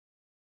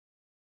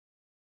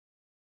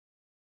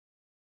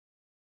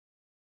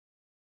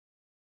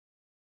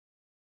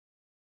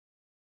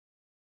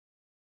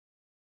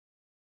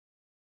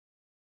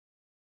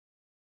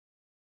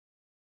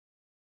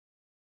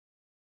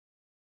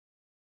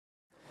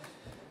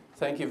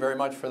Thank you very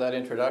much for that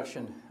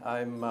introduction.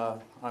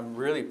 I'm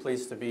really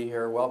pleased to be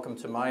here. Welcome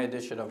to my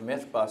edition of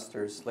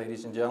Mythbusters,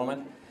 ladies and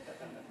gentlemen.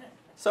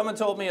 Someone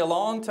told me a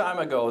long time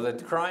ago that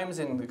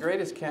the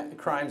greatest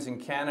crimes in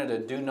Canada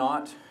do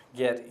not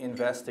get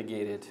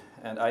investigated,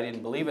 and I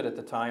didn't believe it at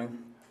the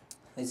time.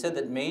 They said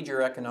that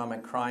major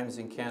economic crimes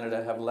in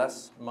Canada have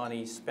less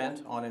money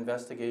spent on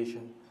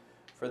investigation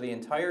for the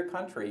entire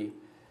country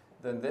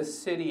than this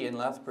city in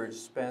Lethbridge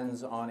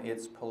spends on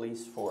its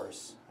police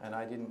force, and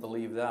I didn't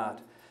believe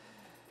that.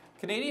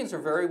 Canadians are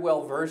very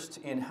well versed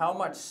in how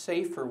much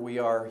safer we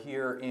are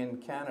here in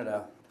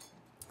Canada,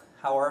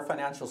 how our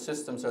financial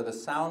systems are the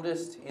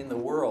soundest in the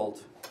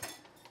world.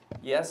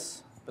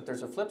 Yes, but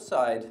there's a flip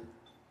side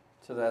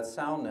to that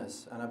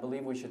soundness, and I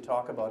believe we should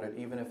talk about it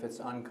even if it's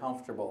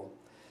uncomfortable,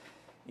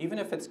 even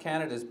if it's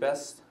Canada's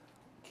best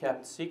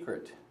kept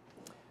secret.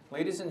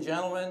 Ladies and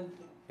gentlemen,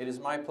 it is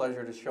my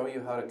pleasure to show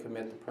you how to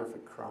commit the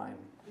perfect crime.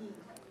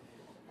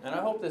 And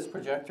I hope this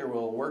projector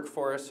will work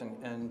for us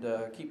and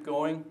keep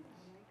going.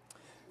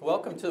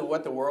 Welcome to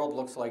what the world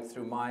looks like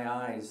through my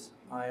eyes.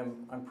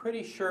 I'm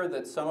pretty sure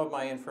that some of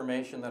my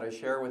information that I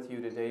share with you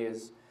today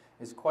is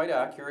quite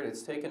accurate.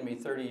 It's taken me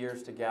 30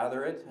 years to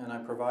gather it, and I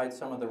provide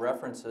some of the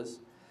references.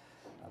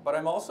 But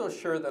I'm also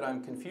sure that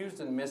I'm confused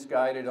and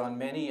misguided on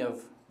many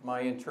of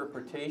my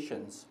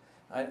interpretations.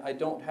 I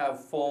don't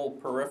have full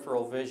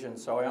peripheral vision,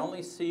 so I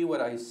only see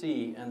what I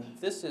see, and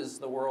this is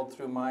the world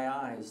through my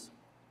eyes.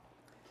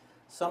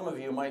 Some of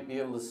you might be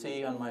able to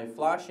see on my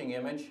flashing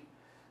image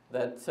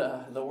that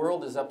the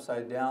world is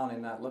upside down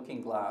in that looking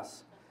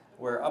glass,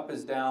 where up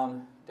is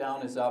down,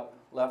 down is up,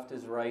 left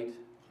is right,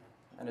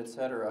 and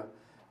etc.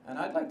 And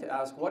I'd like to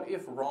ask, what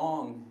if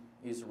wrong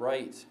is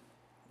right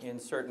in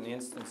certain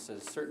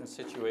instances, certain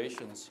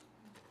situations?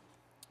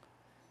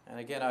 And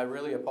again, I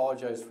really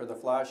apologize for the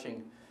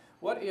flashing.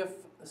 What if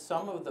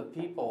some of the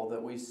people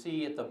that we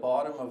see at the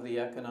bottom of the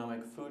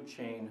economic food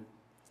chain,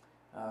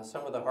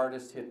 some of the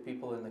hardest hit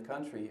people in the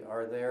country,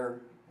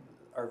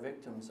 are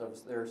victims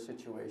of their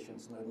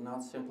situations, and they're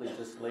not simply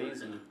just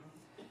lazy?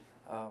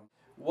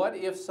 What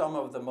if some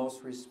of the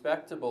most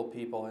respectable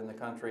people in the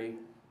country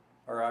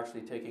are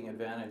actually taking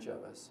advantage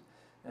of us?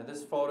 And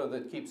this photo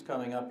that keeps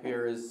coming up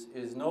here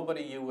is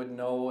nobody you would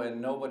know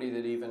and nobody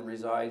that even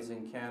resides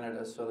in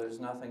Canada, so there's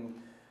nothing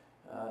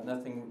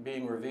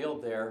being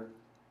revealed there.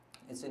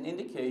 It's an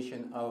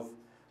indication of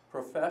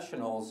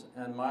professionals,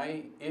 and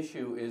my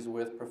issue is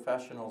with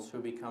professionals who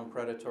become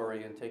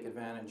predatory and take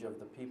advantage of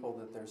the people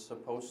that they're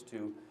supposed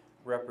to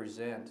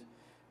represent.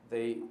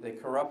 They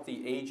corrupt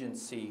the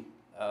agency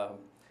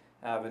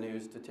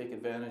avenues to take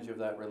advantage of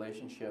that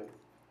relationship.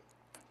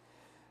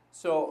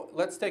 So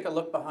let's take a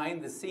look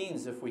behind the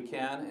scenes, if we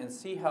can, and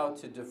see how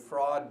to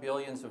defraud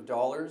billions of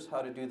dollars,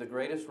 how to do the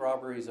greatest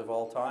robberies of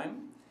all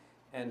time,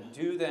 and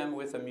do them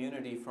with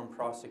immunity from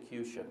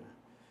prosecution.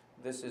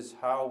 This is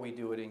how we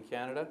do it in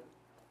Canada.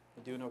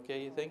 You doing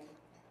okay, you think?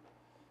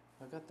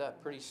 I've got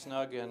that pretty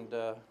snug and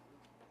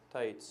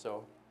tight,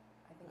 so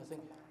I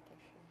think.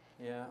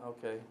 Yeah,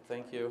 okay,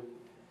 thank you.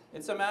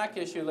 It's a Mac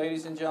issue,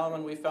 ladies and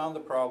gentlemen. We found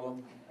the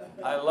problem.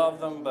 I love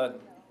them,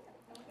 but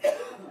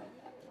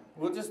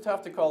we'll just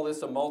have to call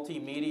this a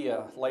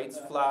multimedia lights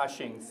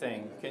flashing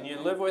thing. Can you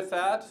live with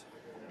that?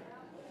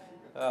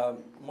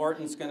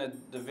 Morton's going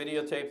to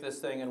videotape this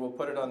thing, and we'll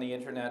put it on the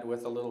internet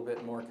with a little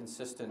bit more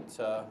consistent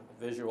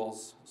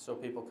visuals so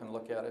people can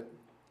look at it.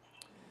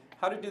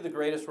 How to do the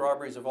greatest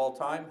robberies of all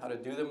time, how to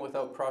do them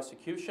without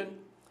prosecution.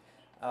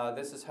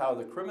 This is how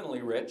the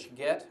criminally rich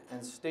get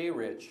and stay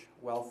rich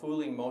while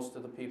fooling most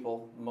of the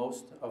people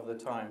most of the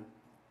time.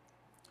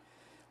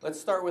 Let's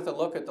start with a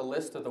look at the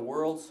list of the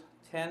world's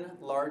 10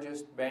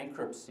 largest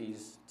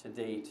bankruptcies to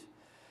date.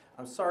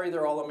 I'm sorry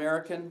they're all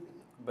American,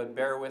 but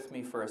bear with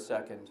me for a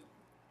second.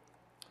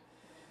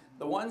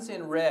 The ones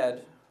in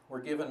red were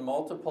given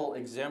multiple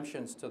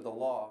exemptions to the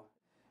law.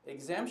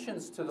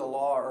 Exemptions to the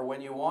law are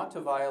when you want to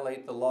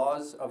violate the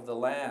laws of the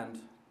land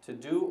to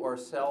do or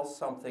sell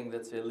something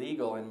that's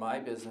illegal. In my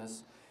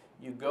business,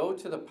 you go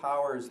to the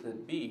powers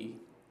that be.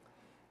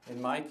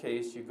 In my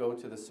case, you go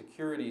to the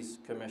securities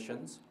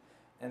commissions,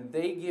 and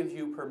they give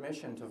you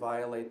permission to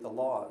violate the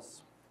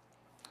laws.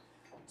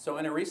 So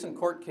in a recent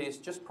court case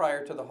just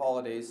prior to the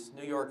holidays,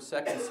 New York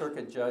Second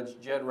Circuit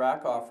Judge Jed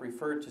Rakoff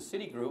referred to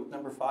Citigroup,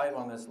 number 5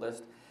 on this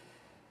list,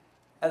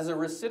 as a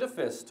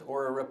recidivist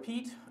or a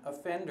repeat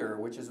offender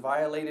which has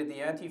violated the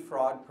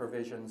anti-fraud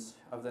provisions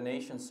of the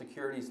nation's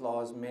securities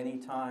laws many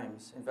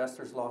times.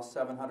 Investors lost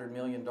 $700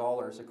 million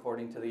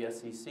according to the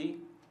SEC,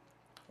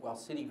 while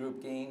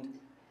Citigroup gained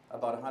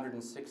about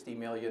 $160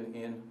 million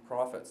in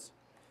profits.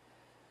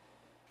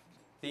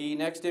 The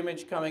next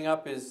image coming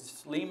up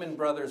is Lehman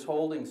Brothers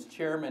Holdings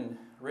chairman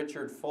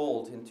Richard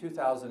Fuld. In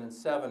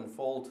 2007,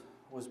 Fuld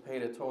was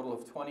paid a total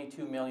of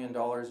 $22 million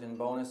in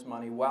bonus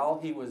money while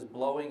he was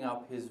blowing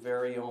up his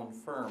very own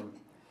firm.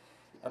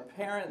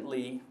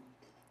 Apparently,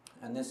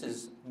 and this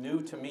is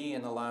new to me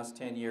in the last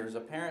 10 years,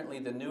 apparently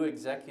the new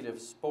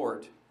executive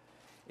sport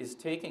is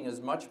taking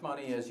as much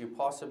money as you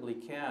possibly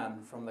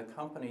can from the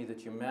company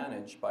that you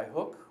manage by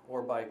hook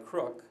or by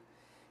crook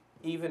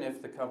even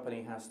if the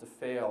company has to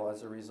fail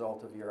as a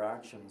result of your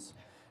actions.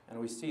 And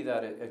we see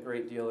that a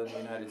great deal in the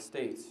United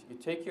States. You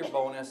take your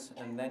bonus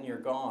and then you're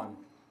gone.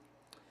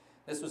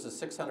 This was a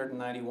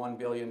 $691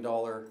 billion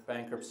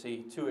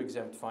bankruptcy. 2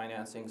 exempt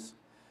financings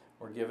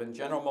were given.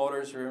 General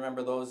Motors, you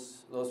remember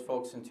those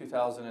folks in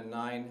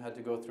 2009 had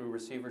to go through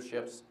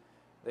receiverships.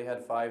 They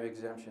had 5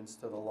 exemptions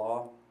to the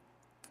law.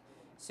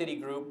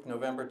 Citigroup,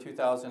 November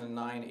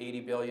 2009,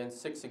 $80 billion,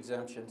 6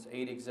 exemptions,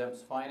 8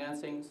 exempt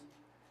financings.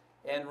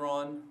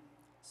 Enron,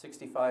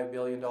 $65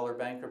 billion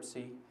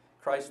bankruptcy.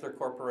 Chrysler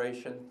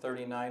Corporation,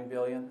 $39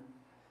 billion,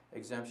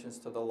 exemptions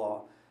to the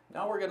law.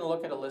 Now we're going to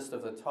look at a list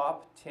of the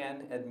top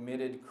 10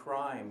 admitted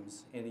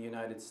crimes in the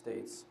United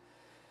States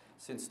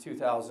since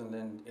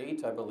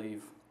 2008, I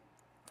believe.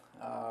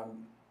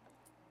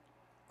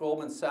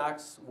 Goldman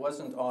Sachs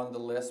wasn't on the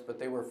list, but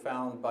they were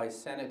found by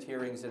Senate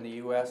hearings in the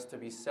US to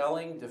be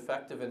selling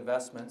defective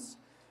investments,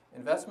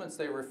 investments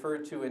they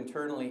referred to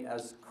internally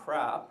as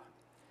crap,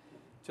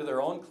 to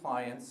their own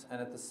clients, and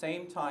at the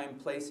same time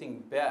placing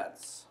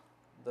bets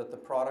that the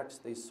products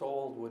they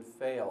sold would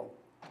fail.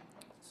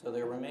 So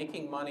they were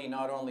making money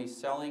not only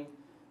selling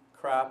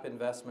crap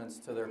investments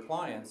to their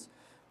clients,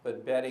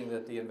 but betting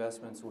that the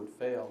investments would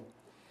fail.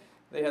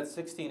 They had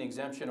 16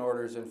 exemption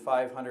orders and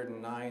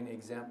 509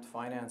 exempt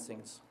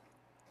financings.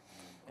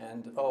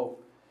 And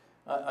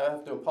I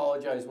have to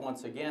apologize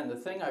once again. The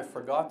thing I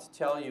forgot to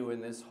tell you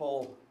in this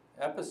whole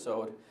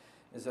episode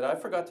is that I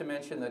forgot to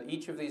mention that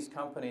each of these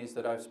companies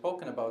that I've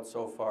spoken about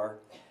so far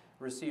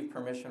received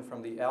permission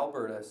from the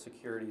Alberta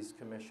Securities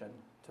Commission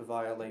to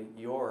violate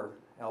your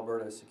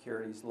Alberta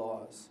securities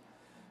laws.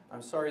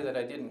 I'm sorry that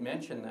I didn't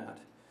mention that,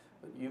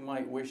 but you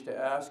might wish to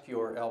ask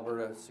your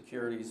Alberta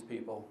securities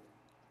people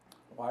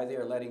why they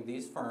are letting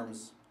these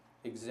firms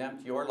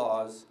exempt your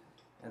laws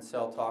and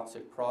sell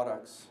toxic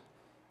products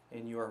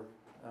in your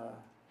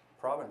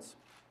province.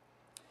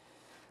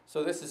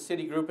 So this is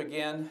Citigroup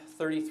again,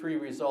 33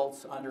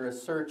 results under a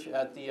search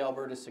at the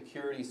Alberta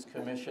Securities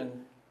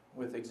Commission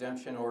with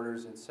exemption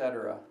orders,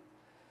 etc.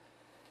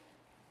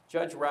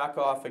 Judge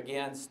Rakoff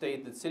again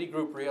stated that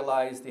Citigroup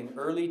realized in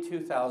early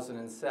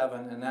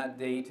 2007, and that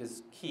date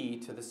is key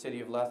to the city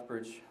of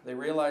Lethbridge, they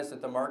realized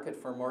that the market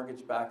for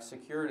mortgage-backed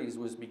securities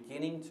was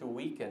beginning to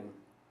weaken.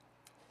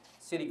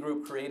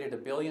 Citigroup created a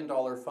 $1 billion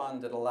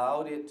fund that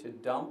allowed it to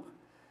dump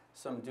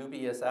some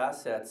dubious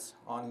assets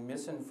on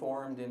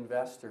misinformed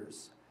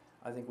investors.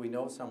 I think we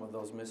know some of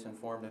those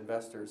misinformed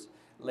investors.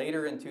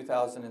 Later in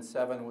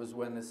 2007 was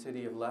when the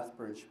city of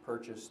Lethbridge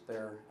purchased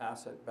their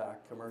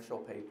asset-backed commercial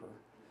paper,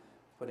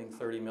 putting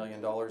 $30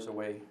 million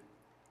away.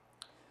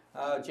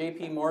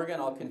 JP Morgan,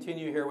 I'll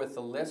continue here with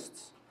the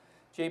lists.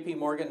 JP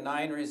Morgan,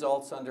 9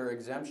 results under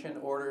exemption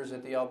orders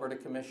at the Alberta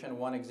Commission,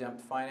 1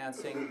 exempt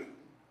financing.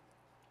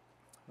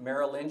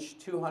 Merrill Lynch,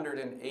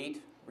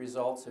 208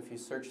 results if you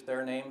search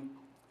their name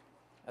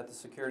at the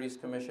Securities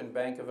Commission.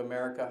 Bank of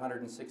America,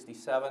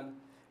 167.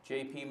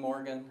 JP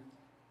Morgan,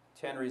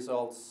 10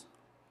 results.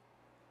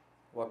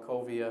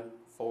 Wachovia,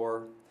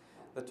 4.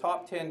 The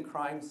top 10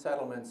 crime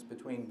settlements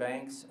between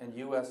banks and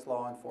U.S.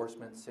 law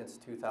enforcement since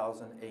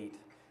 2008.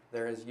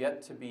 There has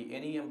yet to be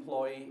any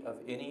employee of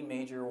any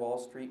major Wall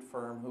Street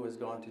firm who has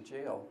gone to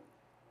jail.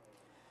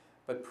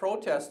 But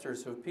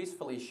protesters who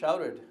peacefully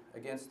shouted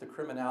against the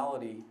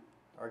criminality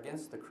or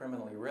against the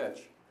criminally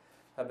rich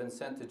have been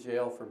sent to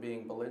jail for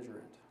being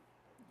belligerent.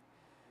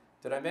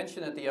 Did I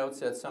mention at the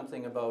outset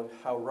something about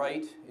how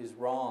right is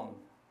wrong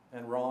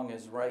and wrong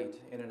is right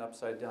in an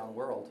upside-down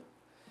world?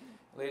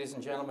 Ladies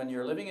and gentlemen,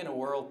 you're living in a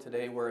world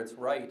today where it's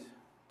right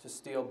to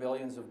steal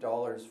billions of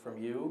dollars from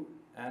you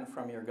and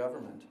from your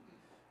government,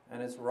 and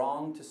it's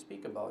wrong to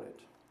speak about it.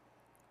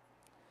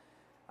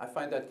 I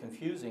find that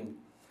confusing.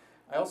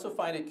 I also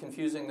find it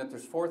confusing that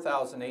there's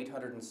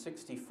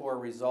 4,864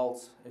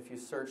 results if you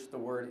search the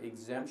word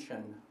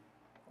exemption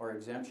or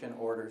exemption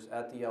orders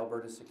at the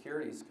Alberta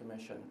Securities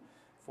Commission.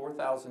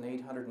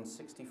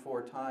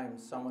 4,864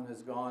 times someone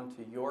has gone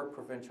to your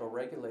provincial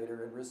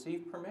regulator and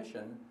received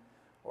permission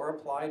or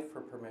applied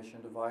for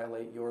permission to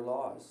violate your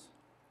laws.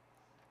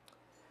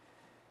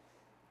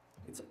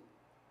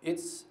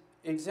 It's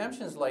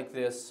exemptions like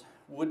this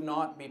would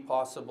not be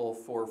possible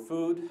for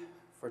food,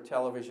 for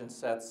television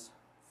sets,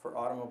 for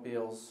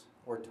automobiles,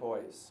 or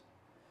toys.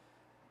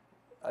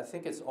 I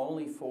think it's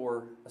only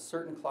for a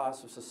certain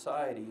class of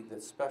society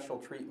that special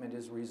treatment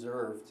is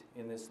reserved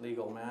in this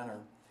legal manner.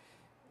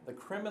 The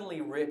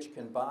criminally rich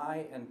can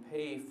buy and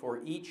pay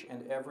for each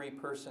and every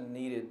person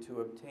needed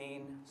to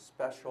obtain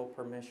special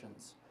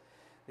permissions.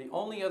 The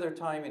only other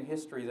time in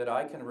history that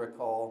I can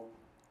recall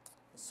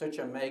such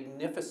a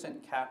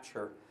magnificent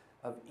capture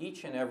of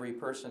each and every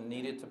person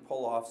needed to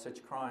pull off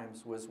such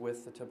crimes was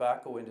with the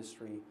tobacco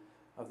industry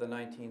of the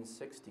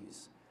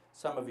 1960s.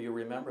 Some of you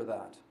remember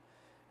that.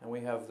 And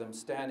we have them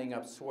standing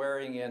up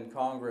swearing in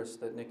Congress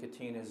that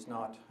nicotine is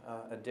not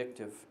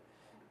addictive.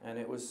 And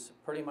it was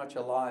pretty much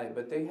a lie,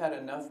 but they had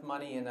enough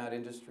money in that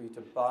industry to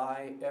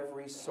buy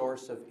every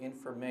source of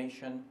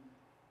information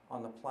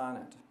on the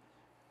planet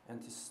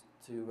and to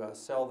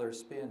sell their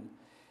spin.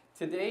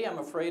 Today, I'm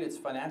afraid it's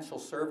financial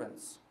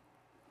servants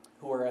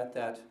who are at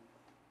that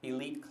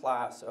elite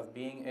class of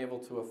being able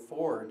to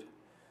afford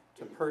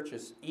to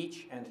purchase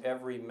each and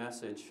every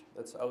message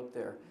that's out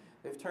there.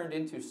 They've turned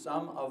into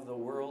some of the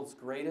world's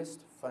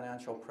greatest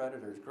financial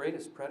predators,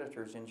 greatest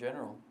predators in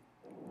general.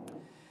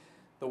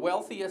 The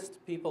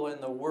wealthiest people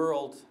in the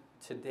world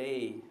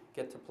today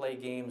get to play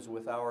games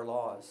with our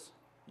laws,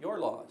 your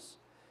laws,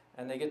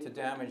 and they get to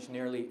damage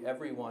nearly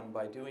everyone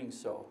by doing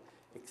so,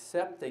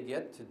 except they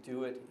get to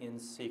do it in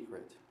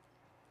secret.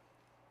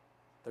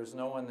 There's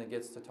no one that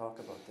gets to talk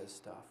about this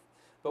stuff.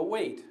 But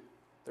wait,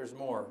 there's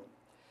more.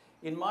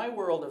 In my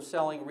world of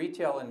selling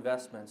retail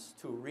investments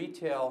to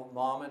retail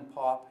mom and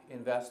pop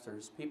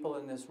investors, people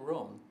in this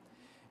room,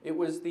 it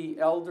was the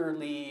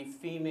elderly,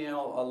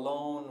 female,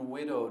 alone,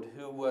 widowed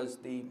who was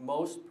the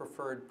most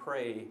preferred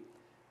prey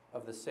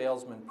of the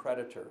salesman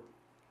predator.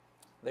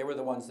 They were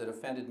the ones that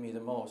offended me the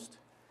most.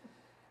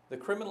 The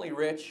criminally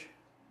rich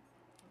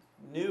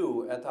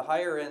knew at the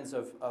higher ends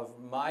of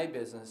my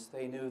business,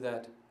 they knew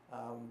that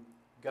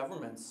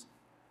governments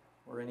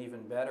were an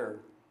even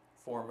better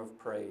form of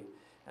prey.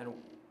 And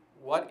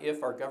what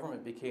if our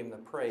government became the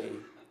prey?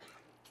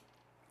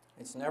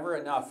 It's never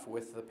enough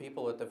with the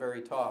people at the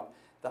very top.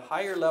 The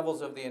higher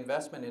levels of the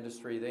investment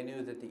industry, they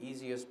knew that the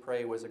easiest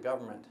prey was a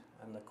government.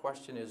 And the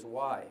question is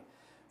why?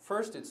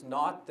 First, it's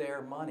not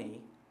their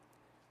money,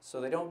 so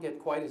they don't get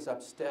quite as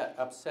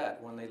upset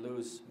when they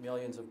lose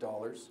millions of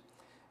dollars.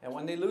 And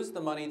when they lose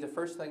the money, the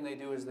first thing they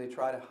do is they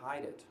try to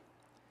hide it,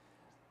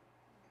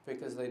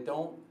 because they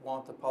don't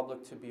want the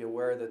public to be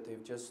aware that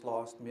they've just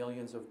lost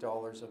millions of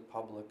dollars of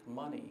public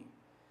money.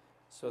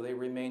 So they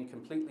remain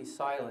completely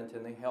silent,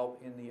 and they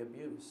help in the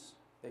abuse.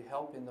 They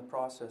help in the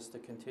process to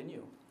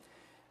continue.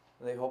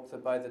 They hope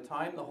that by the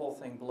time the whole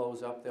thing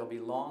blows up, they'll be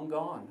long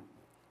gone,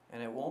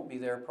 and it won't be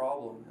their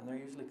problem, and they're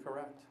usually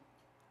correct.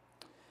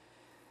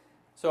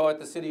 So at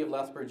the City of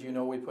Lethbridge, you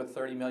know, we put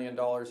 $30 million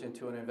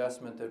into an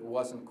investment that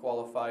wasn't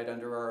qualified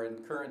under our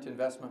current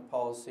investment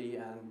policy,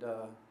 and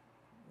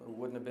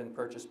wouldn't have been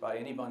purchased by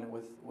anyone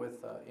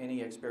with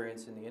any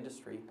experience in the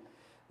industry.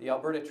 The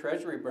Alberta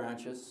Treasury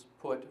branches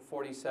put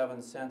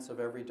 47 cents of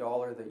every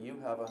dollar that you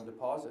have on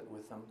deposit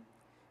with them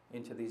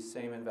into these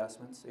same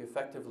investments. They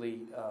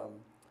effectively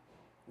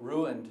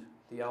ruined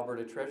the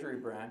Alberta Treasury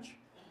branch,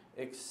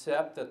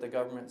 except that the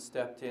government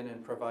stepped in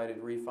and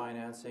provided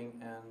refinancing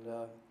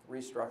and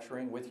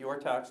restructuring with your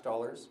tax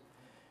dollars.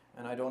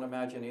 And I don't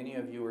imagine any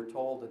of you were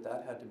told that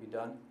that had to be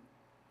done.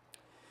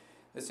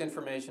 This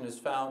information is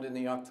found in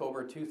the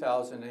October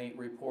 2008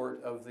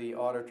 report of the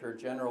Auditor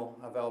General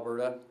of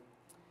Alberta.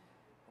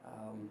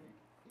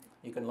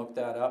 You can look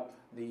that up.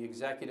 The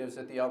executives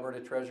at the Alberta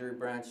Treasury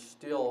branch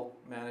still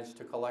managed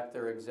to collect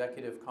their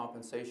executive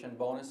compensation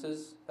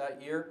bonuses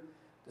that year,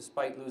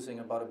 despite losing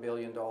about $1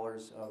 billion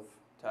of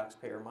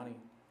taxpayer money,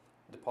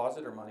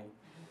 depositor money.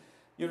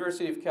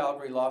 University of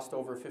Calgary lost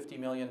over $50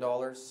 million.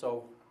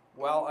 So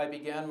while I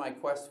began my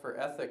quest for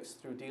ethics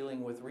through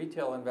dealing with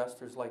retail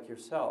investors like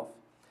yourself,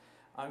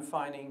 I'm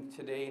finding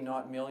today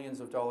not millions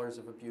of dollars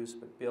of abuse,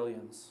 but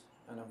billions.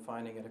 And I'm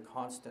finding it a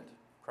constant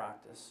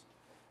practice,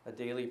 a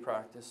daily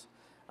practice.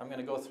 I'm going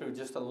to go through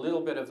just a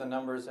little bit of the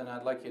numbers, and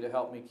I'd like you to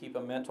help me keep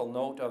a mental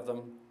note of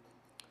them.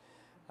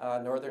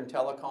 Northern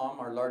Telecom,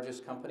 our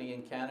largest company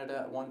in Canada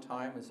at one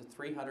time, is a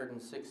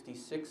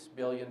 $366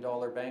 billion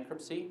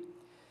bankruptcy.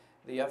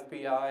 The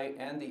FBI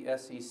and the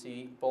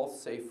SEC both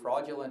say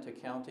fraudulent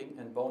accounting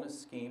and bonus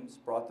schemes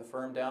brought the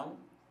firm down.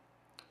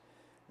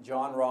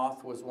 John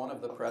Roth was one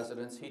of the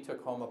presidents. He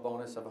took home a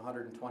bonus of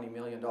 $120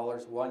 million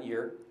 1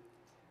 year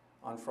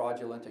on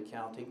fraudulent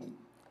accounting.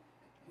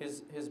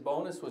 His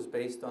bonus was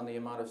based on the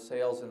amount of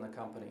sales in the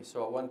company.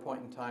 So at one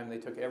point in time, they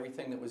took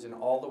everything that was in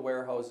all the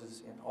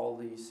warehouses in all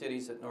the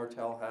cities that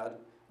Nortel had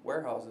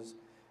warehouses,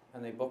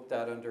 and they booked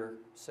that under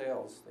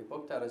sales. They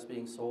booked that as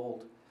being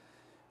sold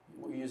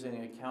using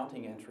an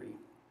accounting entry.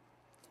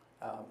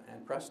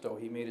 And presto,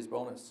 he made his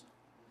bonus.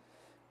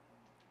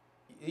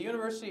 The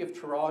University of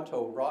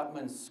Toronto,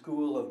 Rotman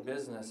School of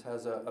Business,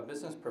 has a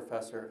business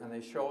professor, and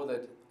they show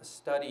that a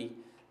study,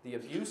 the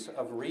abuse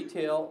of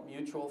retail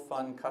mutual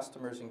fund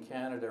customers in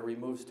Canada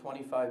removes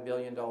 $25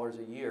 billion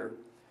a year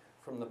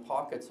from the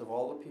pockets of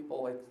all the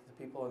people like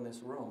the people in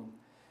this room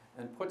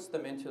and puts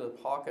them into the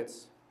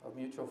pockets of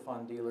mutual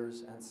fund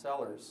dealers and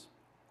sellers.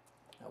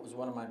 That was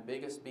one of my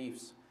biggest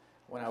beefs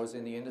when I was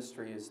in the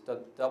industry, is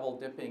the double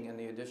dipping in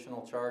the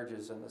additional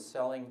charges and the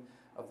selling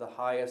of the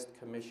highest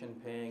commission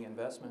paying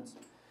investments.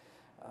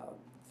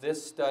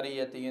 This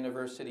study at the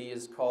university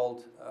is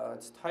called,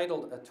 it's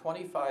titled A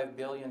 $25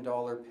 billion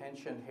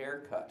Pension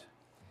Haircut,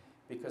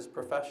 because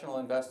professional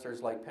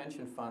investors like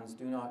pension funds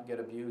do not get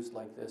abused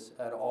like this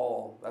at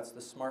all. That's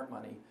the smart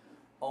money.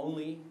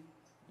 Only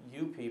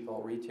you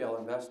people, retail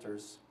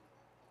investors,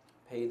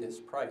 pay this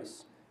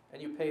price,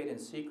 and you pay it in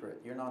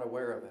secret. You're not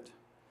aware of it,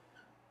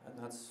 and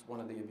that's one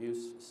of the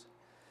abuses.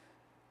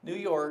 New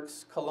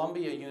York's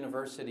Columbia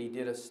University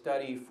did a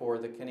study for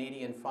the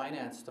Canadian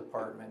Finance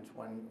Department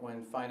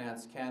when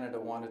Finance Canada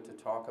wanted to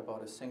talk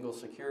about a single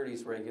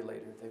securities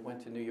regulator. They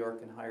went to New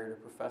York and hired a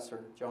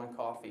professor, John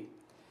Coffey,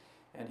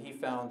 And he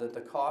found that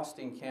the cost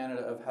in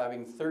Canada of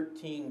having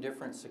 13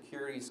 different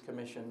securities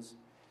commissions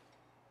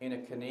in a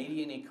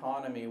Canadian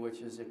economy, which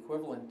is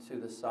equivalent to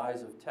the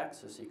size of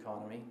Texas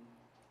economy,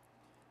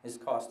 is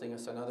costing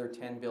us another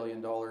 $10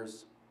 billion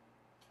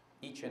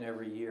each and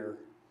every year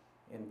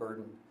in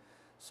burden.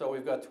 So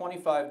we've got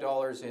 $25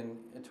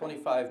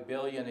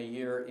 billion a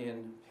year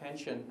in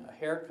pension, a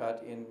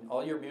haircut in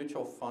all your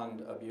mutual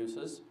fund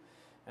abuses,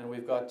 and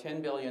we've got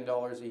 $10 billion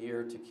a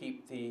year to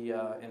keep the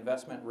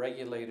investment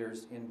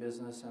regulators in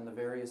business and the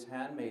various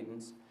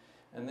handmaidens.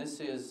 And this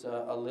is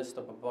a list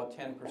of about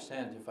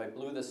 10%. If I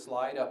blew the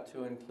slide up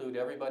to include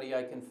everybody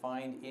I can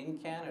find in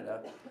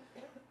Canada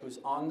who's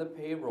on the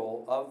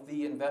payroll of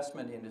the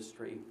investment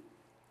industry,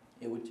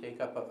 it would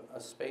take up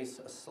a space,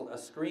 a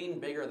screen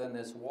bigger than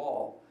this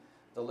wall.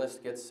 The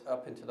list gets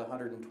up into the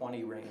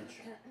 120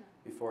 range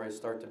before I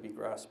start to be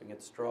grasping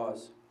at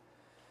straws.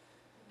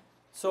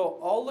 So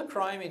all the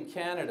crime in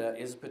Canada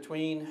is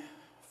between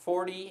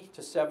 $40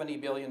 to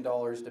 $70 billion,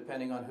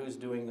 depending on who's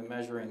doing the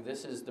measuring.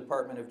 This is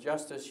Department of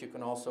Justice. You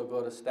can also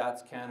go to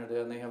Stats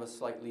Canada, and they have a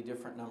slightly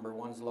different number.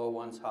 One's low,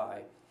 one's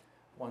high.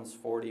 One's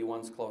 40,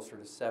 one's closer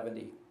to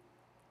 70.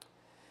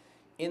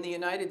 In the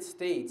United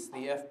States,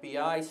 the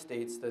FBI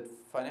states that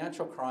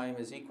financial crime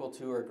is equal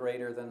to or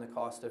greater than the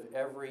cost of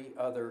every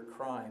other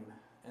crime.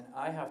 And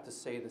I have to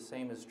say the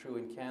same is true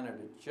in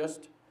Canada,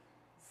 just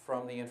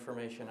from the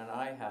information that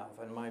I have,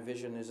 and my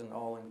vision isn't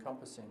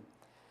all-encompassing.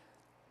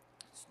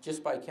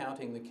 Just by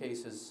counting the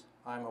cases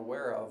I'm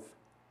aware of.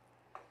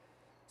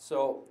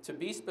 So, to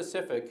be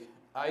specific,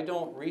 I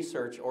don't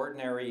research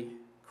ordinary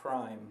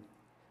crime.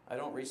 I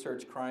don't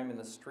research crime in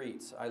the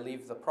streets. I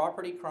leave the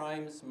property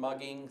crimes,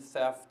 mugging,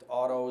 theft,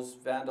 autos,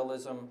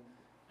 vandalism,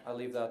 I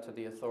leave that to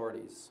the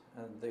authorities.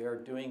 And they are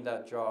doing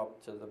that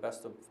job to the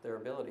best of their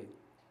ability.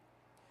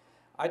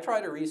 I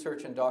try to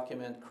research and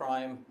document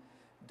crime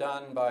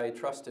done by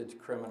trusted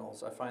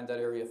criminals. I find that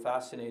area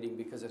fascinating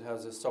because it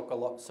has a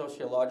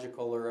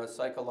sociological or a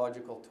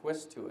psychological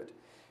twist to it.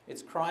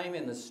 It's crime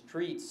in the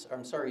streets,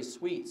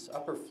 suites,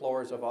 upper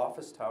floors of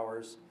office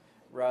towers,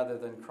 rather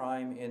than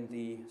crime in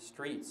the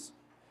streets.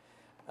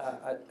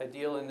 I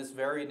deal in this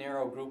very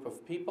narrow group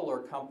of people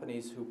or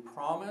companies who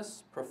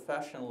promise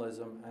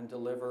professionalism and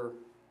deliver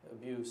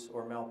abuse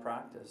or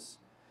malpractice,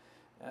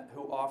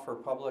 who offer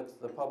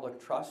the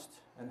public trust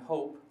and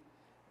hope,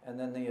 and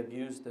then they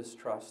abuse this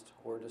trust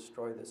or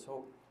destroy this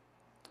hope.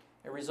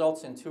 It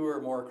results in 2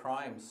 or more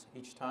crimes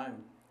each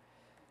time.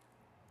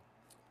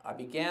 I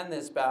began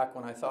this back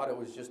when I thought it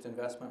was just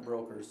investment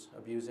brokers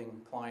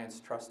abusing clients'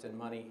 trust and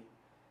money.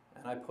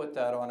 And I put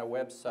that on a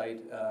website,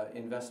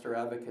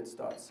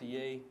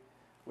 investoradvocates.ca,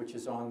 which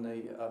is on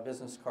the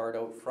business card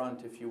out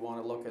front. If you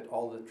want to look at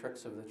all the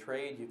tricks of the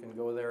trade, you can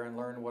go there and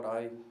learn what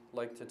I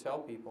like to tell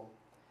people.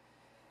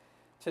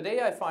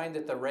 Today I find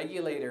that the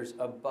regulators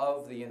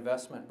above the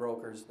investment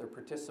brokers, their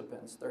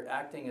participants, they're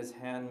acting as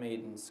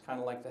handmaidens, kind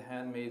of like the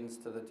handmaidens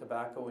to the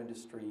tobacco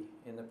industry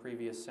in the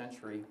previous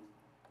century.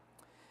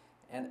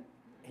 And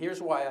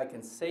here's why I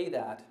can say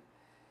that.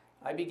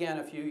 I began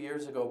a few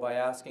years ago by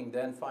asking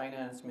then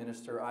Finance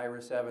Minister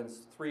Iris Evans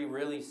 3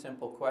 really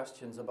simple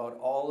questions about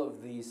all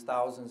of these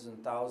thousands and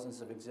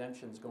thousands of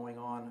exemptions going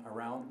on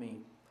around me.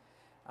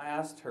 I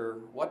asked her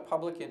what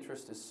public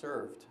interest is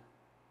served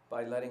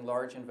by letting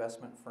large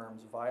investment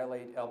firms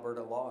violate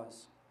Alberta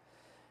laws.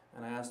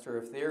 And I asked her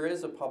if there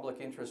is a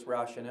public interest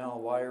rationale,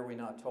 why are we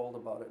not told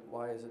about it?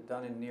 Why is it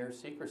done in near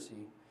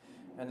secrecy?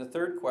 And the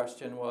third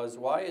question was,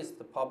 why is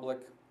the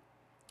public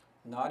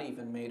not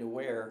even made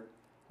aware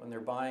when they're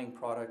buying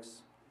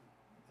products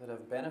that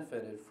have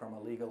benefited from a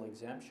legal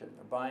exemption?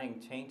 They're buying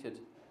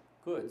tainted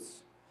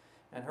goods.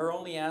 And her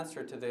only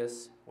answer to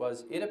this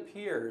was, it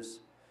appears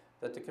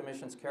that the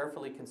Commission's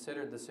carefully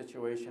considered the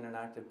situation and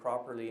acted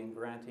properly in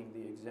granting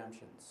the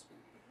exemptions.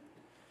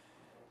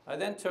 I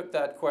then took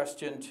that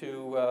question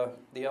to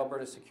the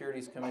Alberta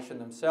Securities Commission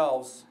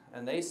themselves,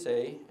 and they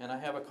say, and I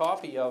have a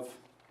copy of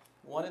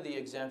one of the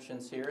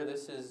exemptions here.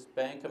 This is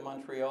Bank of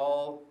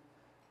Montreal,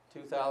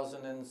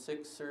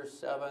 2006 or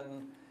 7,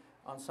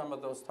 on some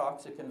of those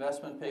toxic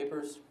investment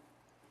papers.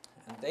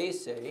 And they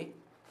say,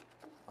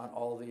 on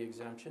all the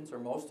exemptions, or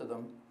most of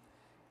them,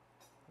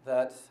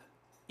 that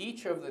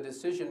each of the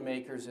decision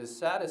makers is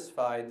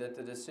satisfied that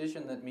the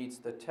decision that meets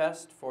the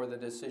test for the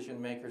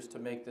decision makers to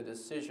make the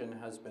decision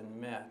has been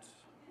met.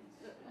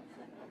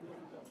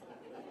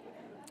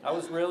 I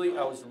was really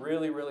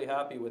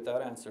happy with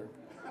that answer.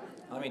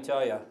 Let me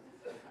tell you,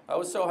 I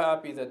was so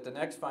happy that the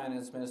next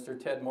Finance Minister,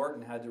 Ted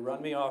Morton, had to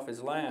run me off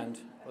his land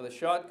with a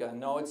shotgun.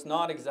 No, it's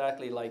not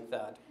exactly like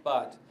that,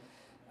 but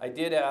I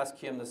did ask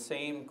him the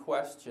same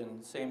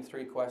question, same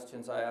 3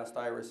 questions I asked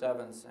Iris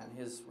Evans, and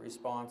his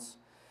response,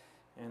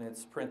 and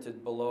it's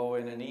printed below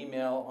in an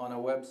email on a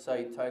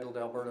website titled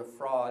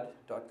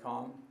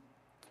albertafraud.com,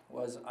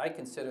 was, I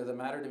consider the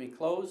matter to be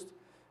closed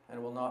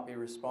and will not be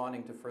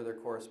responding to further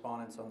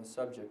correspondence on the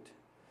subject.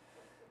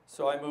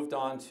 So I moved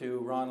on to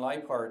Ron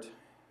Leipart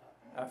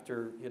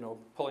after,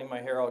 pulling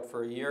my hair out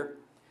for a year.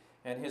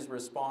 And his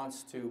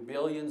response to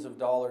billions of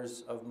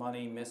dollars of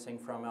money missing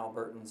from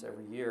Albertans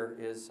every year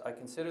is, I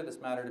consider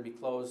this matter to be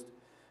closed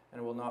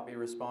and will not be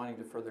responding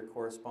to further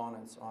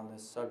correspondence on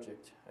this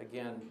subject.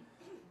 Again,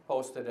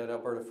 posted at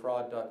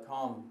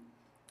albertafraud.com.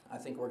 I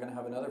think we're going to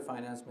have another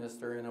finance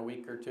minister in a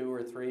week or 2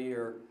 or 3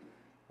 or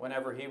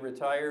whenever he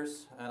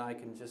retires, and I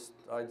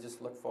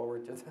just look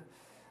forward to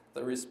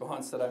the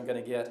response that I'm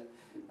going to get.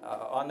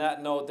 On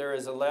that note, there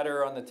is a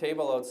letter on the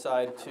table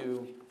outside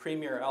to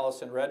Premier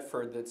Alison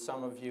Redford that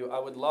I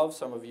would love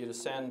some of you to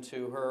send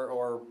to her,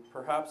 or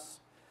perhaps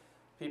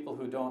people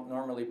who don't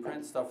normally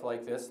print stuff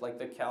like this, like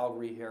the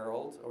Calgary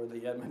Herald or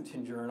the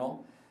Edmonton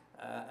Journal.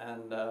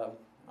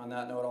 On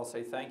that note, I'll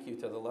say thank you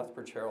to the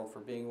Lethbridge Herald for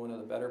being one of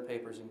the better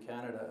papers in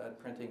Canada at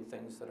printing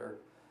things that are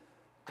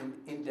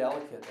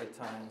indelicate at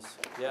times.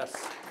 Yes.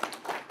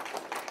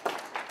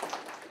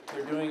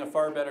 They're doing a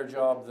far better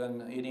job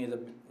than any of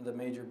the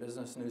major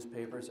business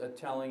newspapers at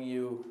telling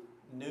you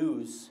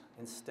news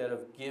instead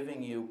of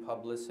giving you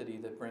publicity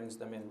that brings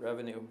them in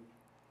revenue.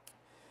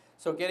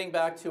 So getting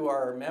back to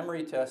our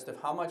memory test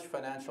of how much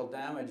financial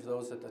damage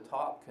those at the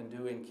top can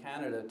do in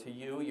Canada to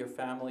you, your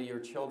family, your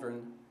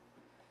children.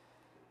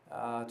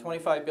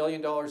 $25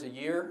 billion a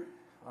year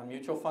on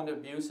mutual fund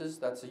abuses.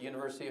 That's a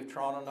University of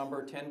Toronto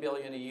number. $10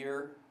 billion a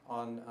year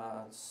on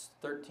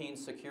 13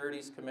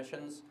 securities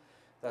commissions.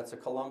 That's a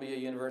Columbia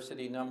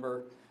University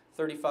number.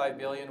 $35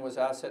 billion was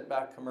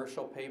asset-backed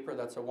commercial paper.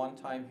 That's a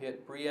one-time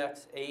hit.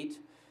 Bre-X, $8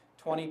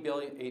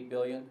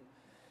 billion.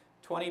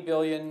 $20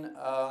 billion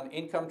on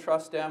income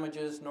trust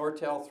damages.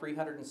 Nortel,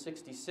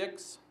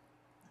 $366.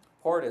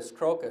 Portis,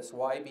 Crocus,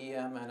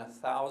 YBM, and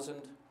 1,000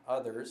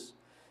 others.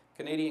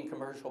 Canadian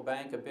Commercial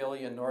Bank, $1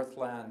 billion.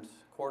 Northland,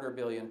 $250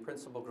 million.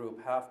 Principal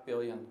Group, $500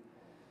 million.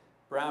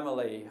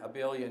 Bramalea, $1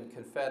 billion.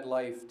 Confed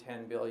Life,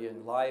 $10 billion.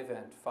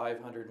 Livent,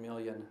 $500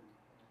 million.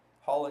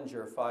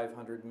 Hollinger,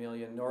 $500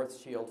 million.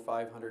 North Shield,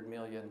 $500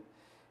 million.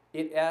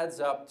 It adds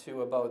up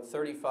to about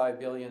 $35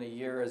 billion a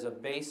year as a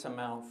base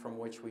amount from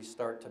which we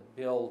start to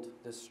build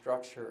this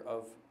structure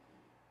of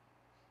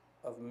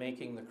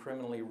making the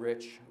criminally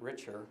rich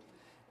richer.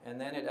 And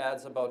then it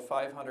adds about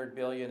 $500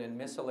 billion in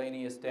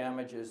miscellaneous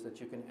damages that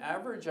you can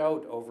average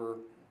out over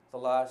the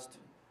last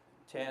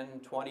 10,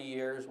 20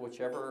 years,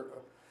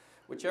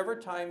 whichever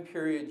time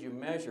period you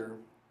measure.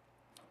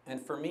 And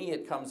for me,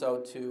 it comes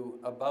out to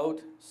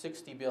about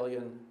 $60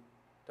 billion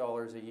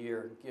a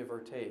year, give or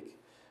take,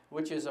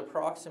 which is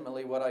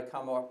approximately what I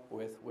come up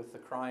with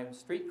the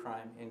street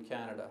crime in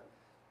Canada.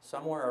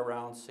 Somewhere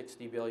around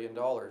 $60 billion,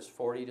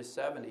 40 to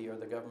 70 are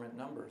the government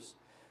numbers.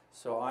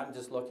 So I'm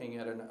just looking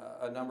at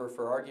a number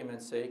for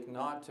argument's sake,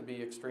 not to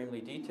be extremely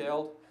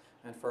detailed,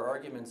 and for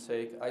argument's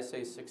sake, I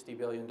say $60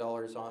 billion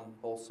on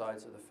both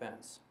sides of the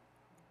fence.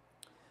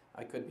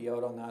 I could be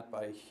out on that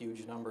by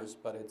huge numbers,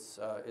 but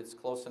it's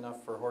close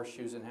enough for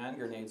horseshoes and hand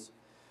grenades.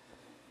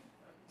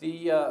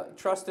 The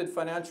trusted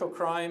financial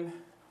crime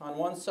on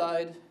one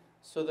side,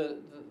 so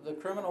the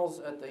criminals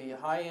at the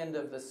high end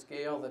of the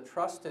scale, the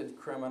trusted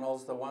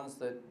criminals, the ones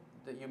that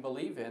you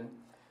believe in,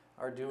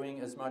 are doing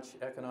as much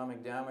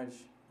economic damage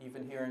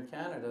even here in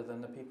Canada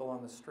than the people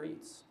on the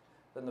streets,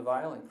 than the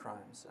violent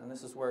crimes. And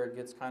this is where it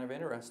gets kind of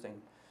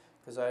interesting,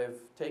 because I've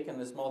taken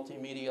this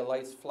multimedia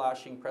lights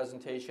flashing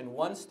presentation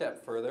one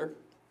step further,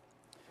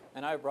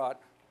 and I brought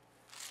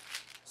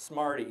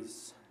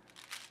Smarties.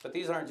 But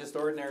these aren't just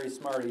ordinary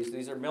Smarties.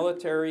 These are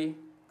military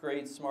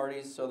grade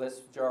Smarties, so this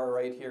jar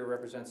right here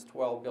represents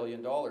 $12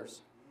 billion.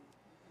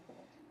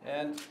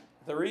 And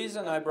the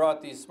reason I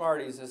brought these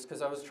Smarties is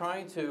because I was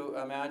trying to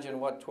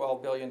imagine what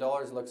 $12 billion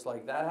looks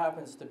like. That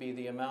happens to be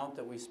the amount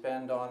that we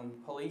spend on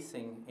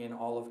policing in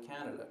all of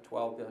Canada,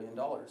 $12 billion.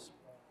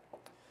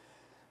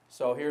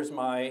 So here's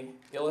my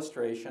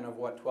illustration of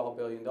what $12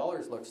 billion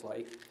looks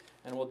like,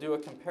 and we'll do a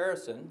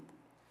comparison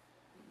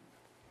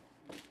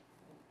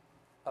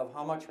of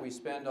how much we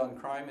spend on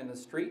crime in the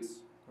streets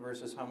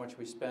versus how much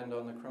we spend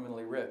on the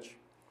criminally rich.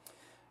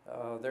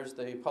 There's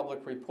the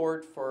public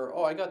report for,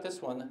 oh, I got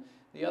this one.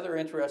 The other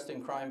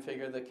interesting crime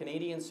figure, the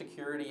Canadian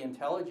Security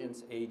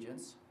Intelligence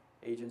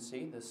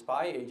Agency, the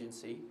spy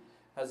agency,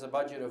 has a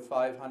budget of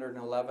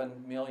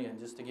 $511 million,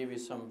 just to give you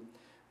some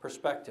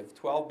perspective.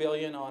 $12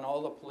 billion on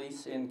all the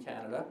police in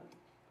Canada,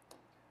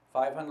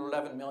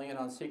 $511 million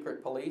on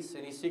secret police.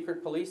 Any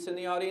secret police in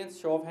the audience?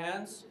 Show of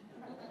hands.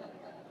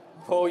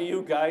 Oh,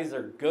 you guys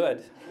are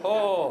good.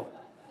 Oh,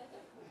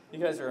 you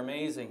guys are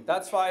amazing.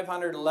 That's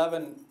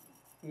 $511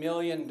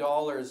 million.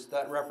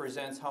 That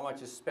represents how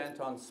much is spent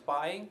on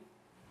spying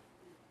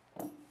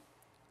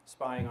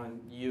on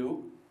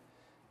you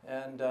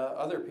and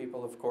other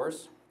people, of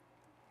course.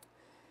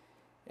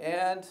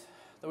 And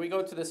then we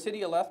go to the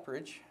city of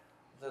Lethbridge.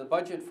 The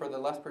budget for the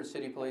Lethbridge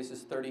City Police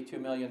is $32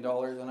 million,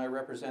 and I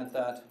represent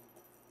that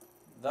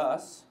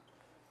thus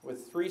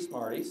with 3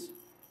 Smarties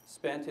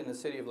spent in the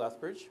city of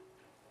Lethbridge.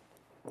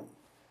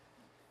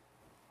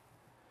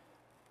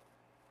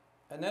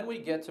 And then we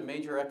get to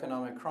major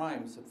economic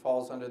crimes. It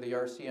falls under the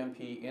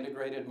RCMP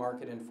Integrated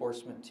Market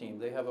Enforcement Team.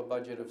 They have a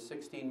budget of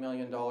 $16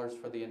 million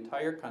for the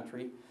entire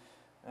country,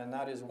 and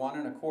that is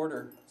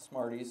 1.25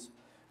 Smarties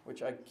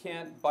which I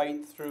can't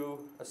bite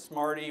through a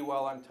Smartie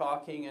while I'm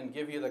talking and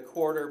give you the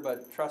quarter,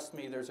 but trust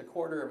me, there's a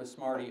quarter of a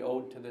Smartie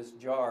owed to this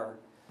jar.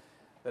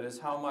 That is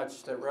how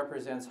much, that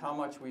represents how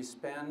much we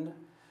spend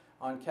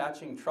on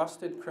catching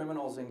trusted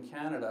criminals in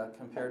Canada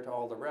compared to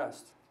all the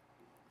rest.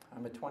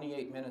 I'm at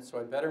 28 minutes, so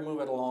I better move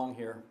it along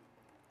here.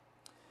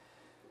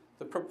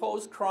 The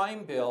proposed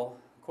crime bill,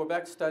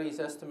 Quebec studies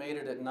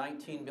estimated at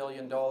 $19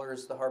 billion.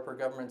 The Harper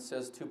government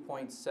says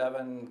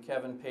 2.7.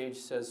 Kevin Page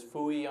says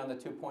phooey on the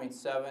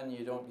 2.7.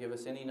 You don't give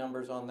us any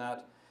numbers on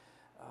that.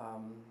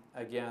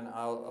 Again,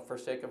 for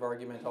sake of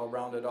argument, I'll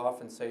round it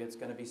off and say it's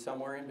going to be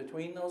somewhere in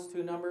between those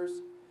two numbers.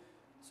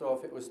 So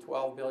if it was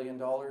 $12 billion,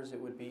 it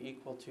would be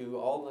equal to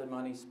all the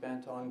money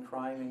spent on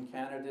crime in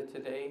Canada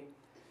today,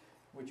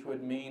 which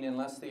would mean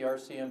unless the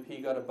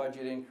RCMP got a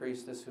budget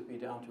increase, this would be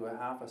down to a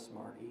half a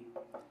Smartie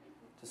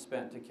to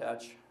spend to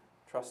catch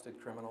trusted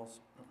criminals.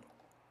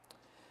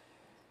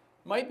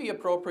 Might be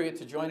appropriate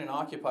to join an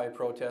Occupy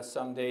protest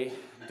someday.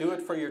 Do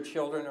it for your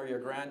children or your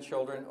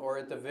grandchildren, or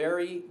at the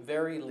very,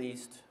 very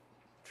least,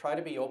 try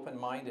to be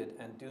open-minded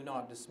and do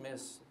not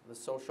dismiss the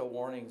social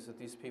warnings that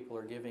these people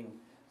are giving.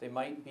 They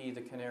might be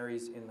the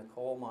canaries in the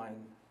coal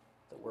mine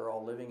that we're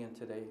all living in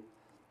today.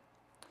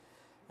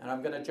 And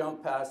I'm going to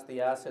jump past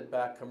the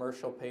asset-backed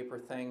commercial paper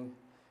thing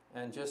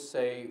and just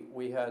say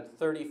we had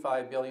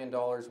 $35 billion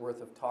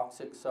worth of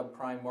toxic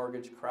subprime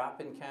mortgage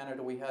crap in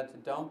Canada we had to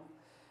dump.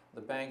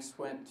 The banks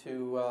went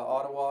to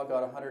Ottawa,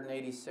 got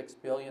 $186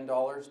 billion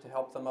to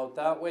help them out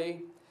that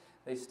way.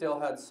 They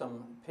still had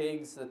some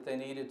pigs that they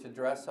needed to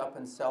dress up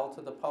and sell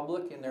to the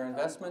public in their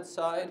investment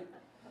side.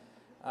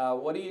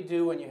 What do you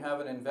do when you have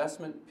an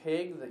investment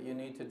pig that you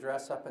need to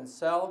dress up and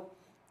sell?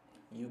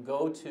 You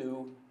go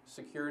to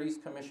Securities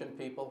Commission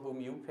people whom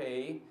you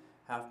pay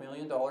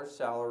 $500,000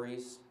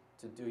 salaries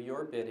to do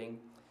your bidding,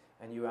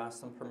 and you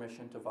ask them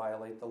permission to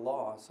violate the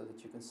law so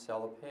that you can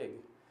sell a pig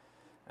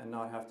and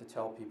not have to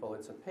tell people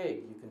it's a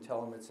pig. You can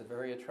tell them it's a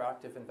very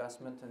attractive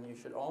investment and you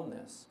should own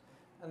this.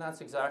 And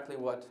that's exactly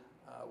what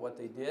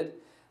they did.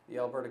 The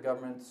Alberta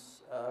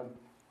government's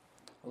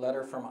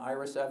letter from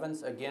Iris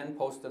Evans, again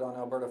posted on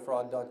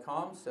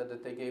albertafraud.com, said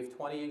that they gave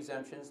 20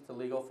 exemptions to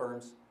legal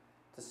firms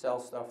to sell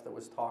stuff that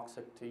was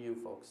toxic to you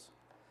folks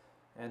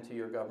and to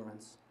your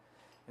governments.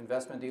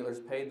 Investment dealers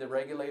paid the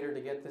regulator to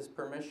get this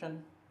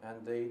permission, and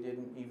they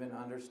didn't even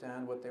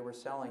understand what they were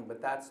selling.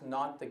 But that's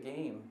not the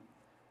game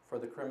for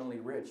the criminally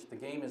rich. The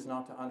game is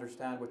not to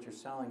understand what you're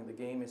selling. The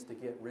game is to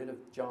get rid of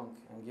junk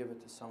and give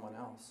it to someone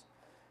else.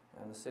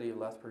 And the city of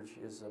Lethbridge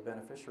is a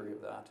beneficiary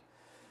of that.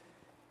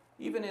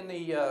 Even in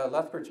the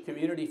Lethbridge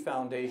Community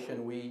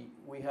Foundation,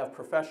 we have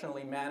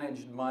professionally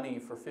managed money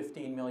for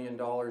 $15 million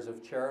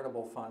of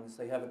charitable funds.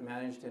 They have it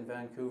managed in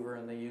Vancouver,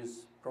 and they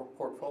use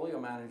portfolio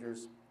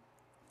managers.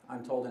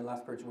 I'm told in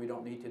Lethbridge we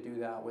don't need to do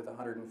that with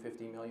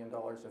 $150 million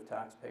of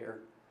taxpayer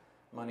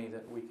money,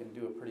 that we can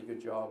do a pretty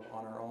good job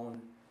on our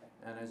own.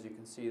 And as you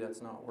can see,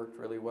 that's not worked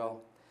really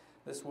well.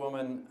 This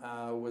woman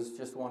was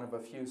just one of a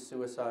few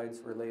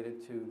suicides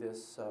related to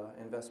this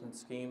investment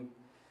scheme.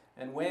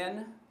 And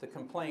when the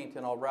complaint,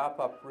 and I'll wrap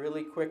up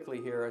really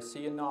quickly here, I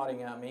see you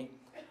nodding at me,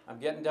 I'm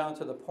getting down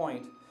to the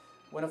point.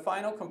 When a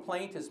final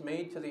complaint is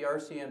made to the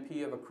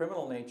RCMP of a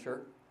criminal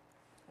nature,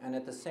 and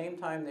at the same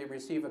time they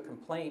receive a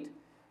complaint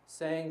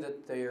saying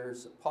that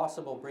there's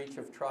possible breach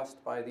of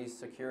trust by these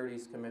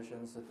securities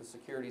commissions, that the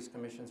securities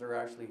commissions are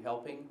actually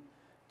helping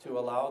to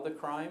allow the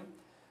crime,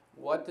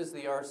 what does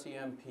the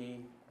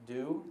RCMP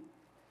do?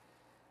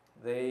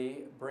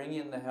 They bring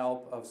in the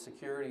help of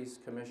Securities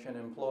Commission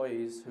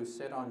employees who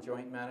sit on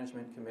joint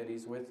management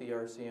committees with the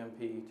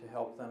RCMP to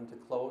help them to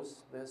close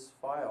this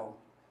file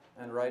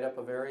and write up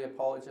a very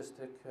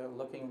apologistic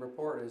looking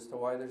report as to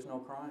why there's no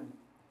crime.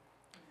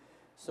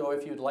 So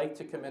if you'd like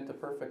to commit the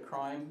perfect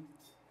crime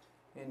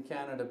in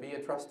Canada, be a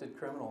trusted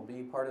criminal,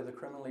 be part of the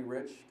criminally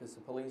rich, because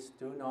the police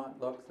do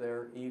not look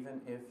there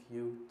even if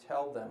you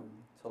tell them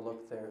to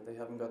look there. They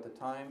haven't got the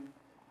time.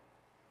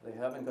 They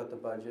haven't got the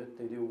budget.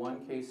 They do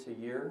one case a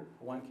year,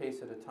 one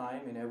case at a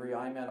time in every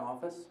IMET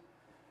office.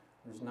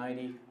 There's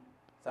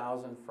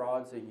 90,000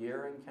 frauds a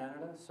year in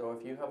Canada. So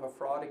if you have a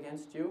fraud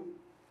against you,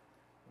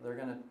 they're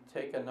going to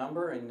take a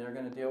number and they're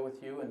going to deal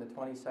with you in the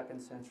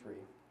 22nd century.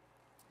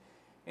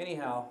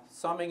 Anyhow,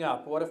 summing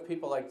up, what if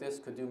people like this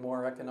could do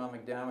more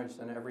economic damage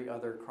than every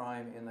other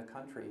crime in the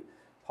country?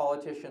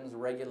 Politicians,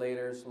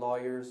 regulators,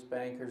 lawyers,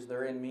 bankers,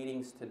 they're in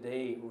meetings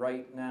today,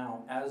 right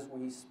now, as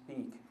we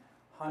speak.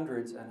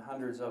 Hundreds and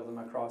hundreds of them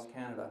across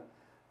Canada,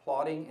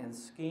 plotting and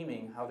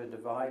scheming how to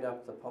divide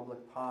up the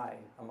public pie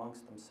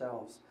amongst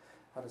themselves,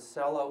 how to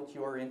sell out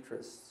your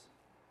interests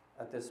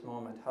at this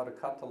moment, how to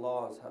cut the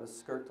laws, how to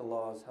skirt the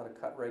laws, how to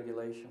cut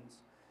regulations.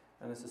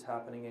 And this is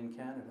happening in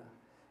Canada.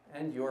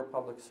 And your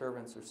public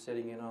servants are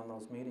sitting in on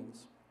those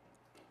meetings.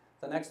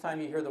 The next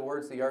time you hear the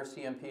words the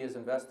RCMP is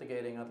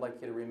investigating, I'd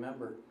like you to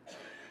remember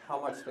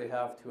how much they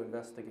have to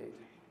investigate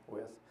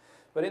with.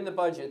 But in the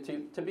budget,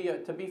 to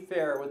be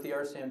fair with the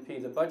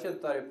RCMP, the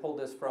budget that I pulled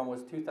this from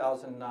was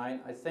 2009.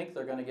 I think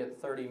they're going to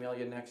get $30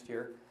 million next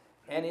year.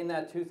 And in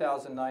that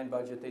 2009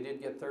 budget, they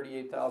did get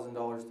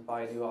 $38,000 to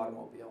buy a new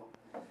automobile.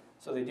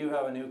 So they do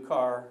have a new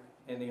car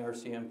in the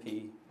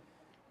RCMP.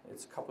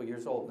 It's a couple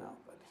years old now,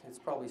 but it's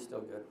probably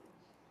still good.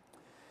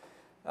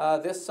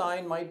 This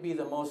sign might be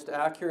the most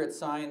accurate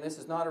sign. This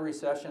is not a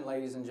recession,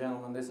 ladies and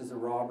gentlemen. This is a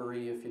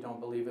robbery. If you don't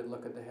believe it,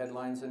 look at the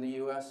headlines in the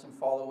U.S. and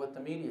follow what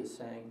the media is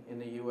saying in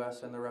the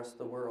U.S. and the rest of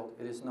the world.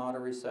 It is not a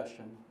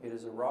recession. It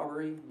is a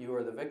robbery. You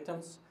are the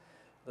victims.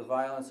 The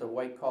violence of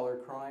white-collar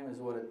crime is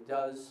what it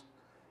does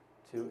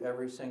to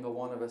every single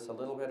one of us, a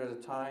little bit at a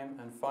time.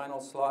 And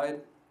final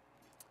slide.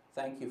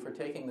 Thank you for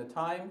taking the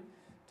time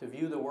to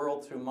view the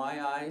world through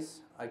my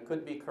eyes. I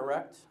could be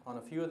correct on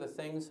a few of the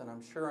things, and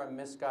I'm sure I'm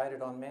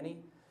misguided on many,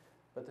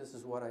 but this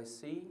is what I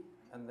see,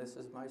 and this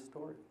is my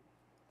story.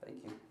 Thank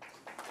you.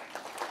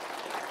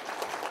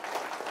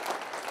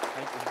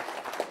 Thank you.